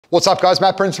What's up guys,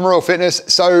 Matt Prince from Royal Fitness.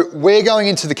 So we're going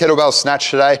into the Kettlebell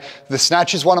Snatch today. The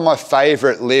Snatch is one of my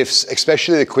favorite lifts,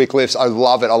 especially the quick lifts. I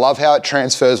love it. I love how it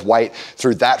transfers weight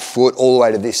through that foot all the way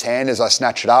to this hand as I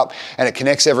snatch it up, and it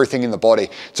connects everything in the body.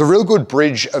 It's a real good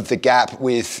bridge of the gap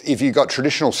with if you've got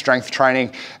traditional strength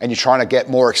training and you're trying to get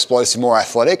more explosive, more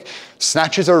athletic.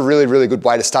 Snatches are a really, really good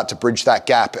way to start to bridge that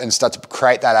gap and start to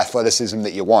create that athleticism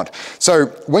that you want. So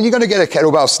when you're gonna get a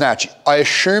kettlebell snatch, I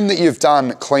assume that you've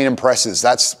done clean and presses.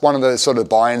 That's one of the sort of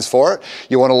buy-ins for it.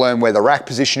 You wanna learn where the rack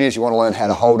position is. You wanna learn how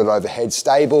to hold it overhead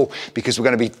stable because we're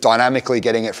gonna be dynamically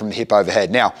getting it from the hip overhead.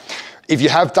 Now, if you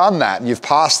have done that and you've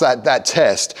passed that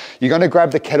test, you're gonna grab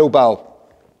the kettlebell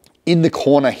in the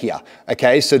corner here,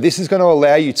 okay? So this is gonna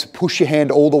allow you to push your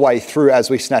hand all the way through as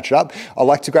we snatch it up. I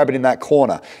like to grab it in that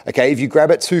corner, okay? If you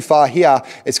grab it too far here,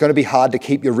 it's gonna be hard to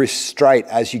keep your wrist straight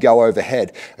as you go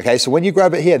overhead, okay? So when you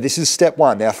grab it here, this is step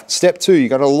one. Now, step two, you're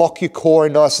gonna lock your core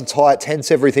in nice and tight, tense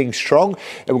everything strong,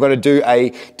 and we're gonna do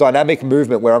a dynamic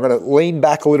movement where I'm gonna lean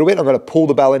back a little bit, I'm gonna pull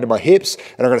the bell into my hips,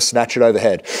 and I'm gonna snatch it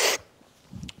overhead.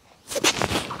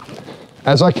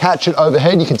 As I catch it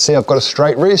overhead, you can see I've got a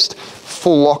straight wrist,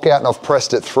 full lockout, and I've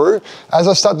pressed it through. As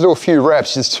I start to do a few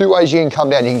reps, there's two ways you can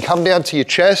come down. You can come down to your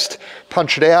chest,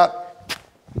 punch it out,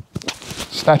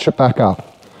 snatch it back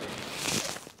up.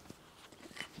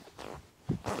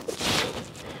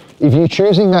 If you're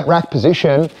choosing that rack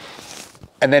position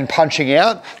and then punching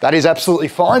out, that is absolutely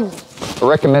fine. I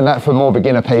recommend that for more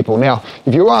beginner people. Now,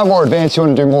 if you are more advanced, you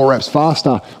want to do more reps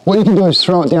faster, what you can do is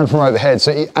throw it down from overhead.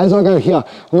 So as I go here,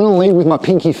 I'm going to lead with my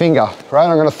pinky finger, right?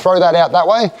 I'm going to throw that out that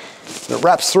way, and it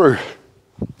wraps through.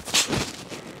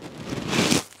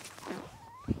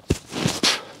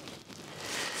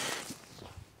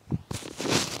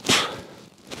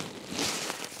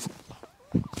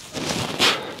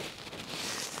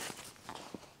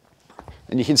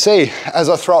 And you can see, as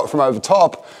I throw it from over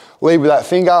top, lead with that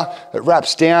finger, it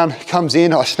wraps down, comes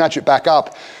in, I snatch it back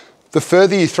up. The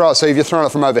further you throw it, so if you're throwing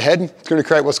it from overhead, it's gonna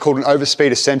create what's called an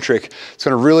overspeed eccentric. It's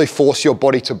gonna really force your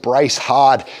body to brace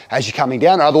hard as you're coming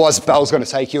down, otherwise the bell's gonna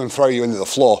take you and throw you into the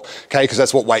floor, okay, because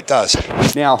that's what weight does.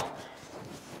 Now,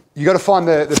 you got to find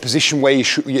the position where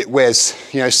where's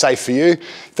safe for you.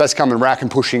 If that's coming rack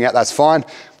and pushing out, that's fine.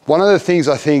 One of the things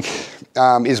I think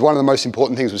is one of the most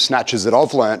important things with snatches that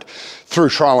I've learned through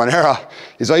trial and error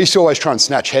is I used to always try and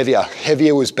snatch heavier.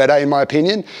 Heavier was better in my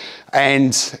opinion,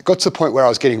 and it got to the point where I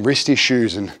was getting wrist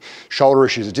issues and shoulder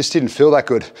issues. It just didn't feel that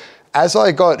good. As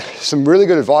I got some really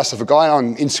good advice of a guy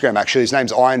on Instagram, actually, his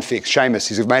name's Iron Fix, Seamus,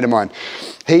 he's a mate of mine.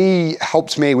 He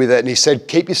helped me with it and he said,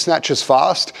 keep your snatches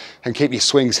fast and keep your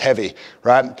swings heavy,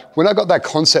 right? When I got that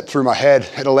concept through my head,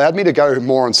 it allowed me to go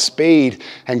more on speed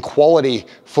and quality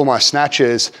for my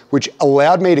snatches, which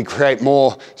allowed me to create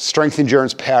more strength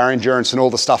endurance, power endurance, and all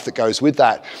the stuff that goes with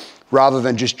that, rather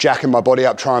than just jacking my body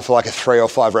up trying for like a 3 or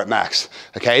 5 rep max.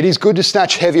 Okay, it is good to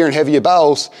snatch heavier and heavier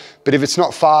bells, but if it's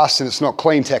not fast and it's not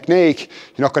clean technique,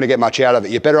 you're not gonna get much out of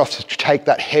it. You're better off to take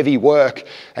that heavy work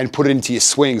and put it into your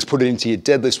swings, put it into your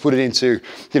deadlifts, put it into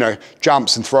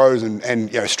jumps and throws and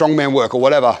strongman work or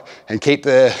whatever, and keep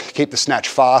the snatch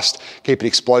fast, keep it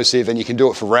explosive, and you can do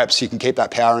it for reps. You can keep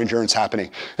that power endurance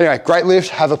happening. Anyway, great lift,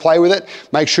 have a play with it.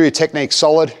 Make sure your technique's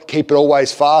solid, keep it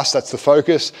always fast, that's the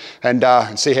focus, and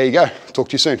see how you go. Talk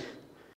to you soon.